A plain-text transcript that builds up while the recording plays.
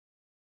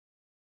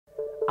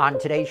On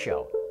today's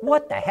show,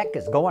 what the heck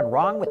is going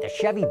wrong with the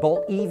Chevy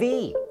Bolt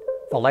EV?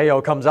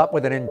 Valeo comes up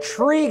with an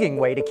intriguing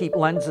way to keep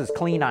lenses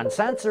clean on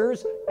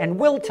sensors, and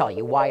we'll tell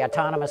you why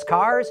autonomous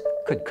cars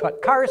could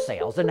cut car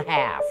sales in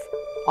half.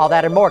 All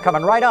that and more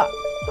coming right up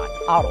on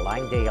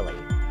Autoline Daily.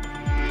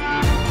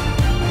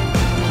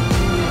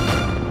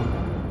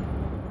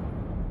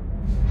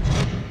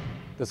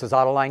 This is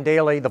Autoline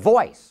Daily, the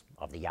voice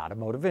of the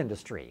automotive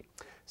industry.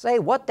 Say,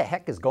 what the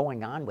heck is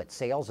going on with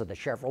sales of the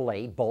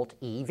Chevrolet Bolt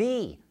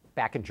EV?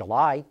 Back in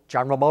July,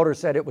 General Motors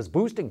said it was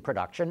boosting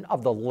production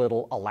of the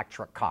little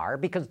electric car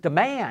because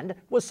demand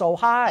was so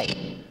high.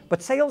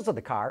 But sales of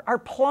the car are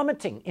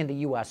plummeting in the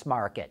U.S.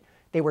 market.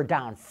 They were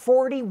down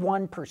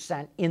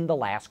 41% in the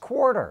last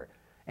quarter.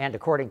 And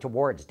according to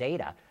Ward's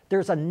data,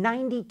 there's a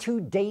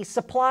 92-day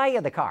supply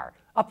of the car,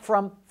 up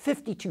from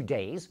 52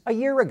 days a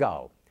year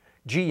ago.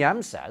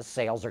 GM says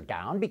sales are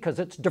down because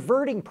it's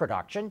diverting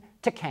production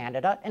to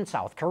Canada and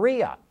South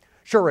Korea.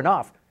 Sure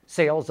enough,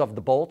 sales of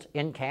the Bolt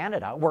in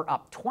Canada were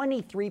up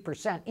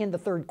 23% in the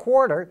third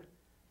quarter,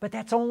 but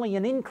that's only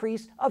an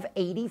increase of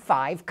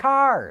 85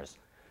 cars.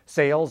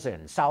 Sales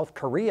in South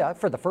Korea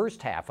for the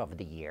first half of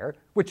the year,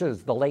 which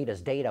is the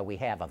latest data we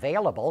have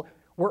available,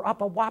 were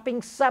up a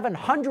whopping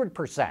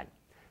 700%.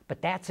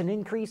 But that's an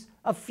increase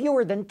of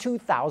fewer than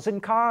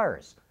 2,000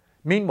 cars.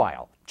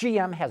 Meanwhile,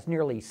 GM has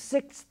nearly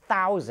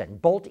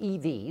 6,000 Bolt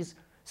EVs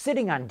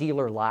sitting on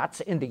dealer lots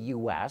in the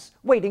U.S.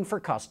 waiting for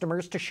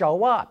customers to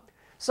show up.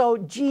 So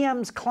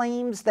GM's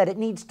claims that it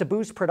needs to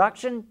boost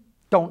production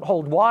don't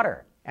hold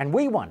water, and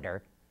we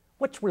wonder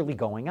what's really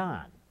going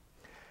on.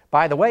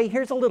 By the way,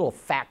 here's a little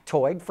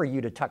factoid for you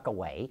to tuck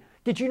away.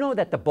 Did you know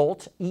that the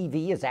Bolt EV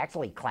is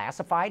actually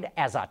classified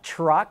as a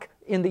truck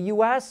in the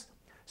U.S.?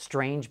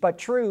 Strange but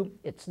true,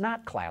 it's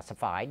not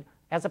classified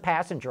as a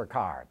passenger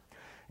car.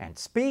 And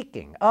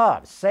speaking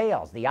of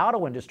sales, the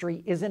auto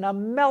industry is in a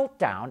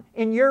meltdown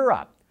in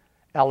Europe.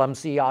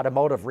 LMC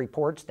Automotive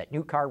reports that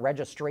new car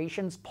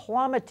registrations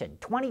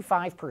plummeted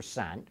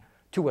 25%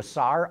 to a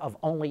SAAR of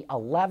only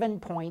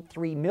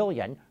 11.3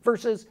 million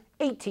versus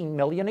 18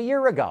 million a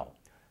year ago.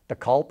 The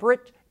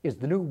culprit is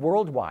the new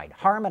worldwide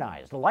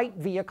harmonized light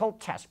vehicle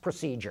test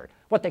procedure,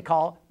 what they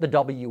call the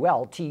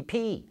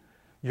WLTP.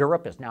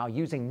 Europe is now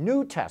using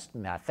new test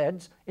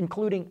methods,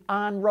 including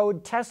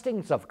on-road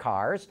testings of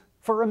cars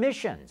for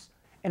emissions.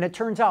 And it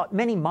turns out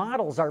many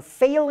models are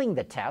failing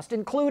the test,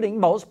 including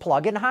most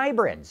plug-in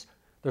hybrids.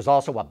 There's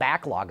also a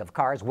backlog of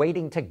cars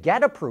waiting to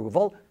get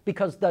approval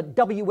because the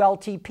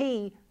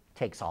WLTP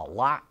takes a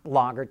lot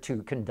longer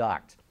to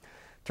conduct.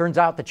 Turns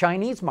out the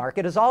Chinese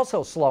market is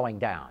also slowing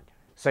down.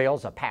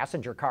 Sales of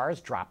passenger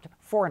cars dropped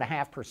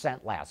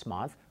 4.5% last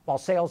month, while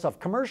sales of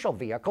commercial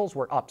vehicles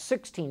were up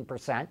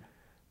 16%.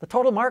 The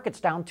total market's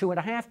down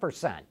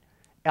 2.5%.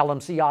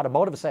 LMC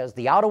Automotive says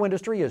the auto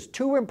industry is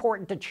too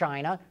important to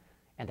China,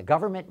 and the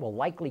government will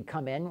likely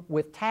come in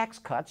with tax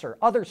cuts or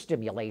other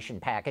stimulation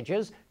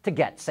packages to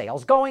get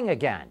sales going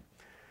again.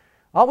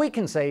 All we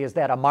can say is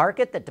that a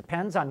market that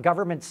depends on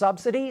government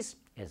subsidies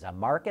is a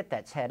market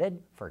that's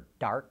headed for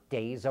dark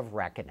days of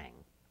reckoning.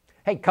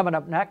 Hey, coming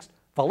up next,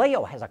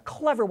 Valeo has a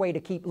clever way to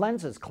keep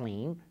lenses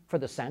clean for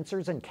the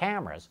sensors and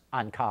cameras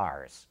on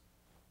cars.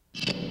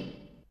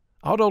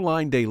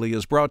 Autoline Daily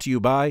is brought to you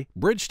by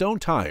Bridgestone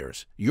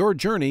Tires, your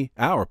journey,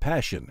 our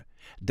passion.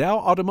 Dow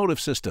Automotive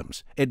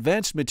Systems,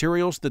 advanced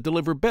materials that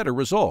deliver better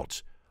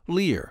results.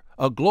 Lear,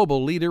 a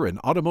global leader in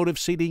automotive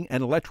seating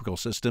and electrical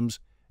systems.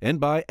 And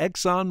by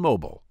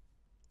ExxonMobil.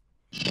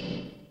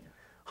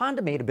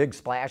 Honda made a big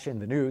splash in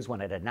the news when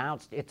it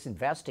announced it's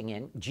investing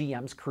in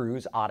GM's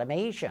Cruise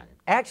automation.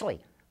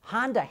 Actually,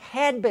 Honda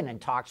had been in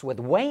talks with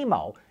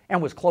Waymo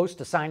and was close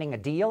to signing a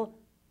deal,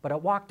 but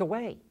it walked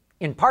away,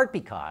 in part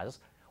because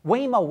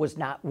Waymo was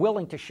not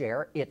willing to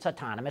share its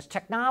autonomous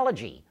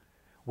technology.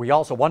 We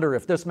also wonder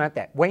if this meant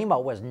that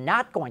Waymo was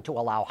not going to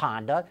allow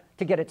Honda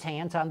to get its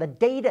hands on the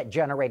data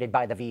generated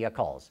by the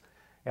vehicles.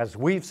 As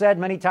we've said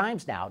many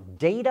times now,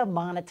 data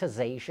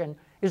monetization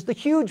is the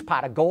huge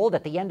pot of gold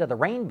at the end of the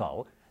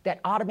rainbow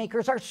that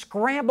automakers are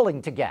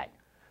scrambling to get.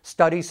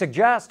 Studies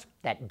suggest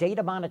that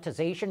data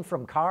monetization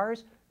from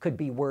cars could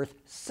be worth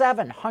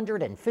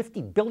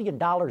 $750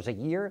 billion a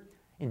year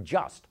in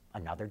just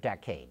another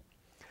decade.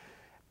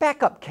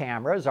 Backup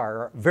cameras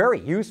are very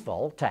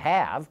useful to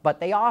have, but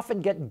they often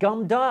get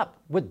gummed up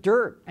with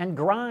dirt and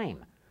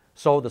grime.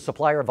 So the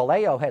supplier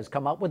Valeo has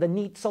come up with a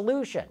neat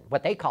solution,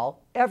 what they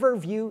call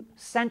EverView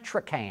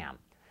Centricam.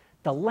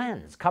 The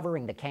lens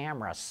covering the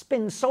camera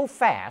spins so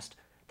fast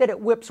that it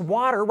whips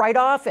water right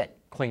off it,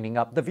 cleaning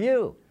up the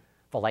view.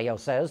 Valeo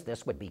says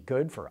this would be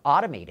good for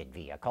automated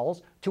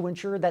vehicles to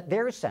ensure that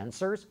their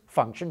sensors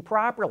function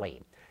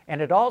properly, and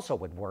it also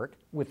would work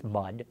with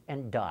mud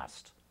and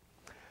dust.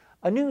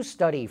 A new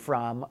study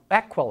from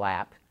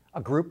Equilab, a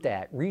group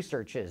that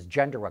researches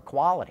gender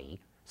equality,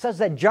 says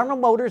that General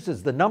Motors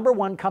is the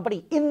 #1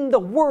 company in the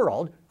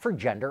world for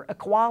gender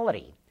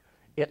equality.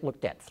 It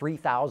looked at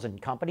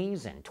 3,000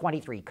 companies in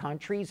 23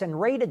 countries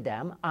and rated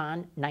them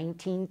on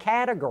 19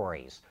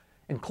 categories,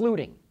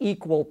 including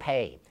equal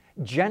pay,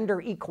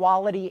 gender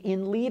equality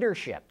in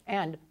leadership,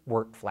 and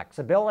work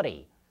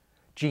flexibility.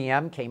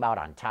 GM came out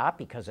on top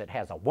because it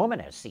has a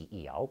woman as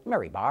CEO,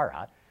 Mary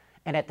Barra,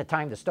 and at the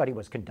time the study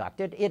was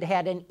conducted, it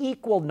had an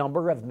equal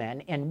number of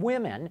men and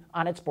women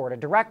on its board of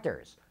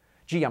directors.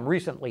 GM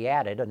recently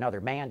added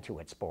another man to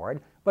its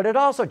board, but it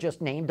also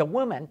just named a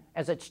woman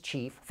as its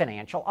chief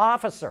financial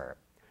officer.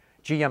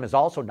 GM is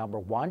also number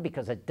one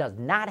because it does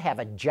not have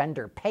a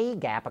gender pay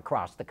gap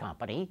across the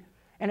company,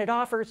 and it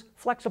offers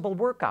flexible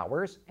work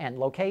hours and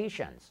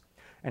locations.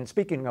 And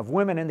speaking of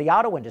women in the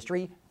auto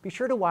industry, be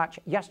sure to watch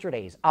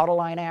yesterday's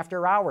Autoline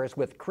After Hours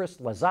with Chris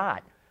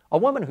Lazat, a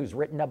woman who's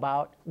written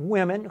about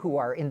women who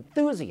are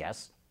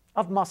enthusiasts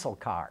of muscle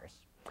cars.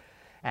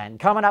 And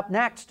coming up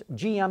next,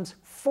 GM's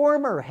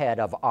former head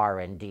of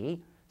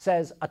R&D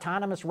says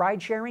autonomous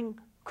ride-sharing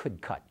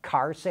could cut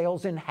car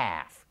sales in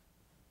half.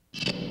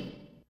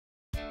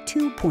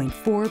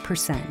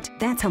 2.4%.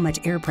 That's how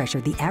much air pressure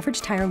the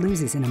average tire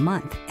loses in a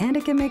month, and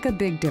it can make a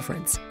big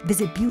difference.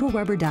 Visit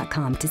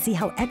ButylRubber.com to see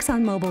how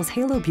ExxonMobil's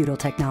Halo Butyl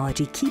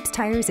technology keeps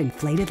tires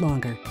inflated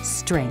longer.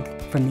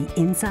 Strength from the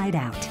inside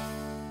out.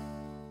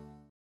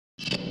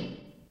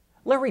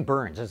 Larry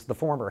Burns is the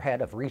former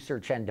head of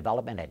research and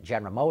development at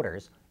General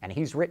Motors, and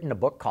he's written a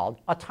book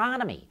called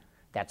Autonomy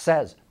that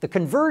says the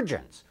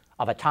convergence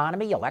of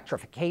autonomy,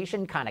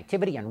 electrification,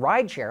 connectivity, and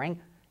ride-sharing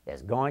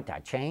is going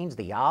to change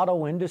the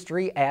auto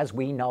industry as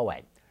we know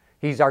it.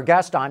 He's our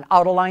guest on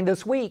Autoline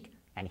this week,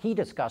 and he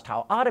discussed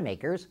how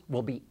automakers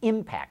will be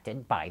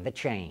impacted by the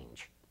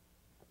change.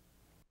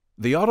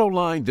 The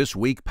Autoline This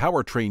Week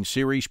Powertrain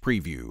Series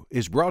preview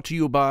is brought to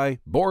you by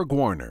Borg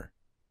Warner.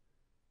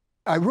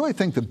 I really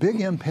think the big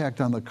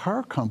impact on the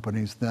car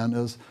companies then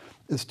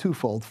is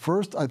twofold.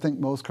 First, I think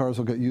most cars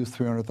will get used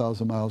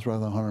 300,000 miles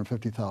rather than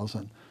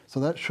 150,000. So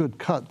that should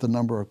cut the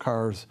number of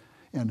cars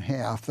in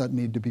half that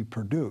need to be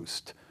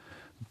produced.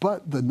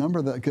 But the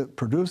number that get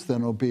produced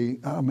then will be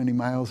how many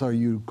miles are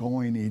you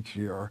going each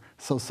year.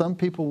 So some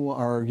people will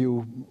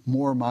argue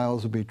more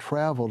miles will be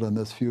traveled in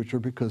this future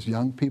because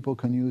young people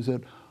can use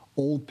it,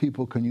 old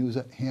people can use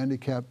it,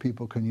 handicapped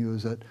people can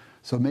use it.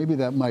 So maybe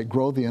that might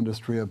grow the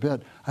industry a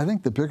bit. I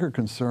think the bigger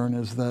concern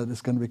is that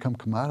it's going to become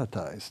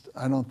commoditized.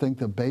 I don't think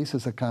the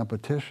basis of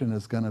competition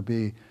is going to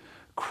be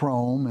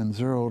chrome and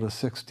 0 to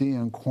 60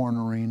 and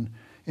cornering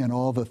and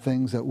all the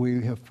things that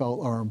we have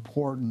felt are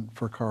important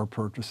for car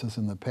purchases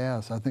in the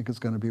past. I think it's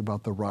going to be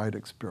about the ride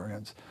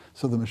experience.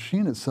 So the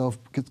machine itself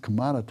gets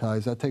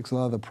commoditized. That takes a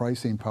lot of the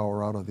pricing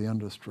power out of the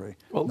industry.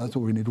 Well, that's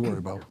what we need to worry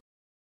about.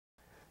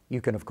 You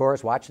can, of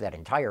course, watch that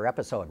entire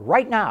episode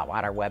right now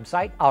on our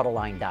website,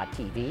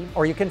 Autoline.tv,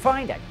 or you can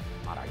find it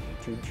on our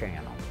YouTube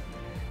channel.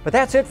 But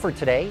that's it for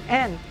today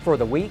and for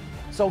the week.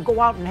 So go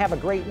out and have a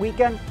great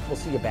weekend. We'll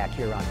see you back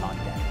here on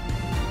Monday.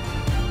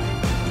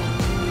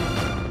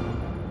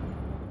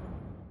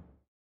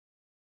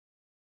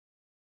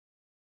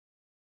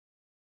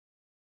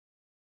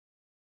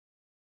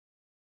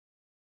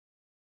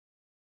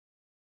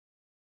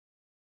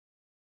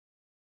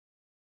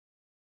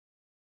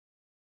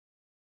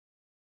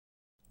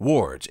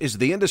 Wards is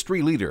the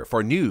industry leader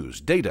for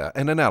news, data,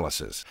 and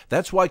analysis.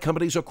 That's why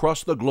companies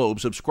across the globe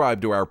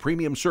subscribe to our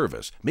premium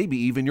service, maybe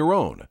even your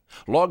own.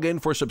 Log in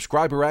for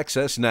subscriber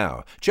access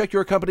now. Check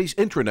your company's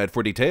intranet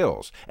for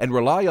details and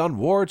rely on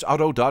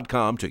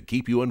wardsauto.com to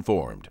keep you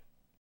informed.